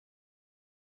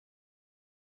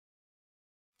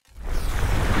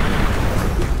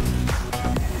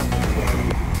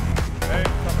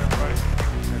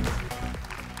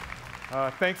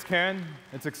Thanks, Ken.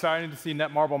 It's exciting to see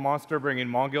Netmarble Monster bringing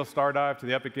Mongil Stardive to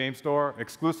the Epic Games Store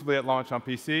exclusively at launch on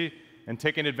PC and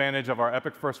taking advantage of our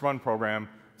Epic First Run program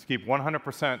to keep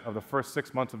 100% of the first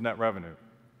 6 months of net revenue.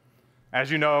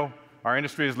 As you know, our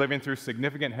industry is living through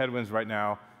significant headwinds right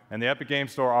now, and the Epic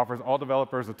Games Store offers all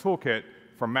developers a toolkit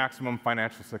for maximum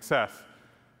financial success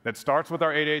that starts with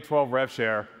our 8812 rev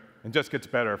share and just gets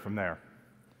better from there.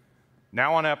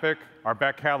 Now on Epic, our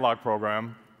back catalog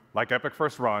program, like Epic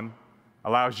First Run,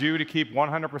 allows you to keep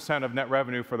 100% of net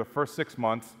revenue for the first 6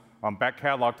 months on back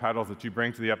catalog titles that you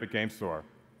bring to the Epic Games Store.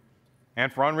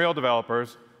 And for Unreal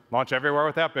developers, Launch Everywhere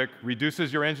with Epic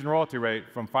reduces your engine royalty rate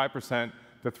from 5%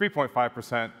 to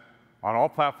 3.5% on all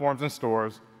platforms and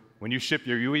stores when you ship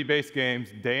your UE-based games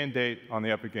day and date on the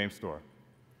Epic Games Store.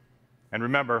 And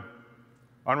remember,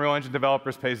 Unreal Engine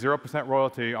developers pay 0%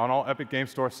 royalty on all Epic Games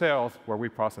Store sales where we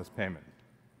process payment.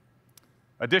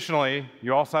 Additionally,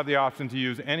 you also have the option to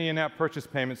use any in-app purchase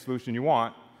payment solution you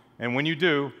want, and when you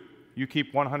do, you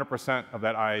keep 100% of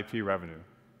that IAP revenue.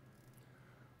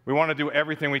 We want to do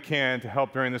everything we can to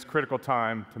help during this critical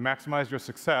time to maximize your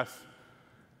success,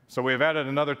 so we have added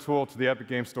another tool to the Epic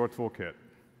Games Store toolkit.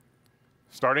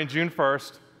 Starting June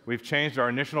 1st, we've changed our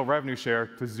initial revenue share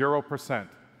to 0%,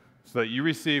 so that you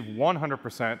receive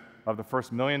 100% of the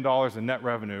first $1 million in net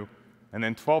revenue, and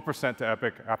then 12% to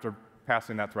Epic after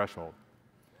passing that threshold.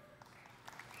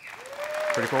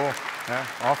 Pretty cool, yeah,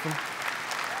 awesome.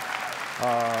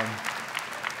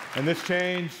 And this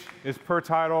change is per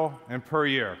title and per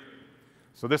year.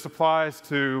 So this applies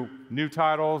to new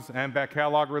titles and back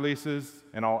catalog releases,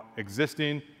 and all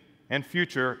existing and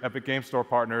future Epic Games Store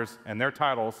partners and their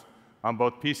titles on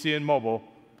both PC and mobile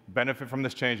benefit from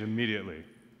this change immediately.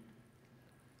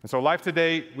 And so life to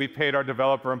date, we've paid our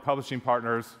developer and publishing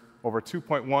partners over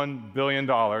 $2.1 billion,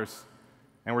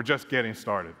 and we're just getting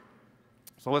started.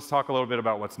 So let's talk a little bit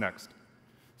about what's next.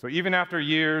 So even after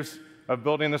years of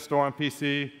building the store on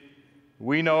PC,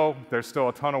 we know there's still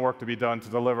a ton of work to be done to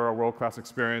deliver a world-class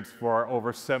experience for our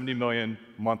over 70 million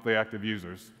monthly active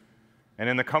users. And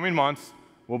in the coming months,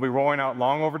 we'll be rolling out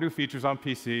long overdue features on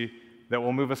PC that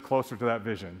will move us closer to that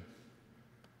vision.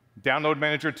 Download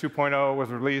Manager 2.0 was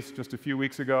released just a few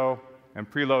weeks ago, and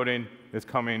preloading is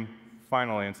coming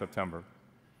finally in September.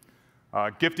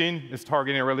 Gifting is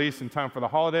targeting a release in time for the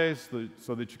holidays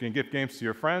so that you can gift games to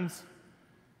your friends.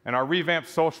 And our revamped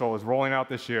social is rolling out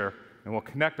this year, and will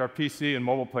connect our PC and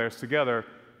mobile players together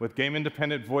with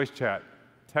game-independent voice chat,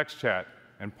 text chat,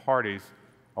 and parties,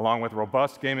 along with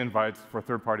robust game invites for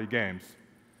third-party games.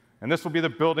 And this will be the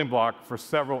building block for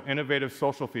several innovative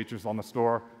social features on the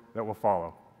store that will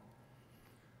follow.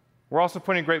 We're also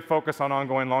putting great focus on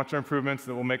ongoing launcher improvements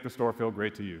that will make the store feel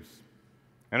great to use.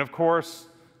 And of course,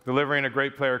 delivering a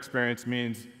great player experience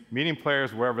means meeting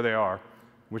players wherever they are,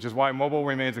 which is why mobile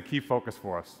remains a key focus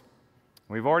for us.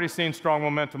 We've already seen strong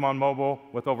momentum on mobile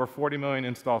with over 40 million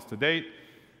installs to date,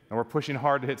 and we're pushing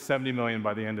hard to hit 70 million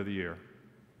by the end of the year.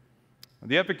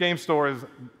 The Epic Games Store is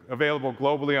available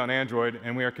globally on Android,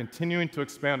 and we are continuing to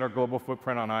expand our global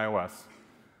footprint on iOS.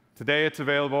 Today, it's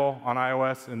available on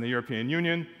iOS in the European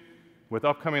Union, with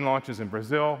upcoming launches in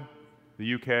Brazil,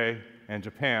 the UK, and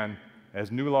Japan, as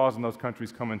new laws in those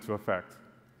countries come into effect.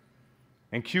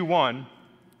 In Q1,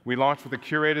 we launched with a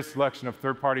curated selection of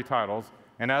third-party titles,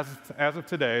 and as of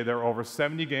today, there are over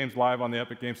 70 games live on the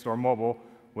Epic Games Store mobile,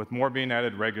 with more being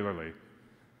added regularly.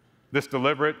 This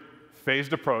deliberate,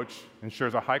 phased approach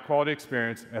ensures a high-quality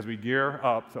experience as we gear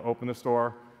up to open the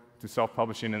store to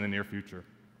self-publishing in the near future.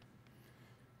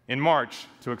 In March,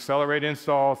 to accelerate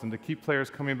installs and to keep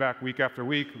players coming back week after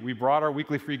week, we brought our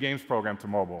weekly free games program to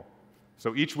mobile.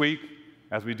 So each week,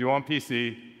 as we do on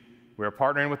PC, we are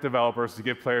partnering with developers to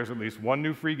give players at least one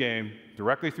new free game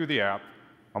directly through the app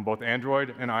on both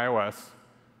Android and iOS,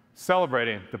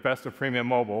 celebrating the best of premium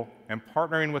mobile and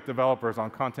partnering with developers on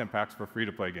content packs for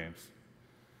free-to-play games.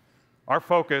 Our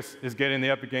focus is getting the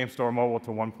Epic Games Store mobile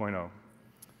to 1.0.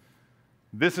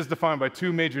 This is defined by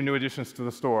two major new additions to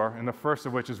the store, and the first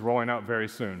of which is rolling out very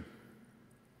soon.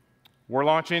 We're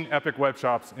launching Epic Web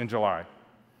Shops in July.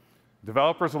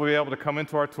 Developers will be able to come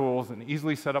into our tools and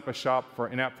easily set up a shop for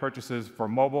in-app purchases for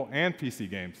mobile and PC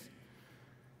games.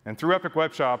 And through Epic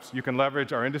Web Shops, you can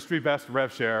leverage our industry-best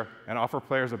rev share and offer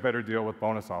players a better deal with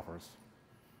bonus offers.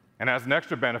 And as an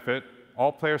extra benefit,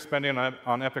 all players spending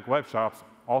on Epic Web Shops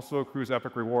also accrues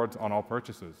Epic rewards on all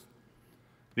purchases.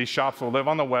 These shops will live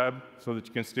on the web so that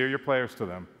you can steer your players to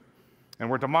them. And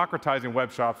we're democratizing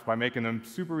web shops by making them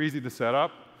super easy to set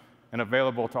up and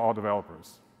available to all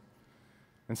developers.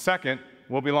 And second,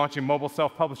 we'll be launching mobile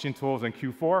self-publishing tools in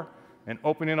Q4 and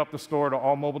opening up the store to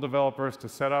all mobile developers to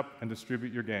set up and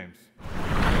distribute your games.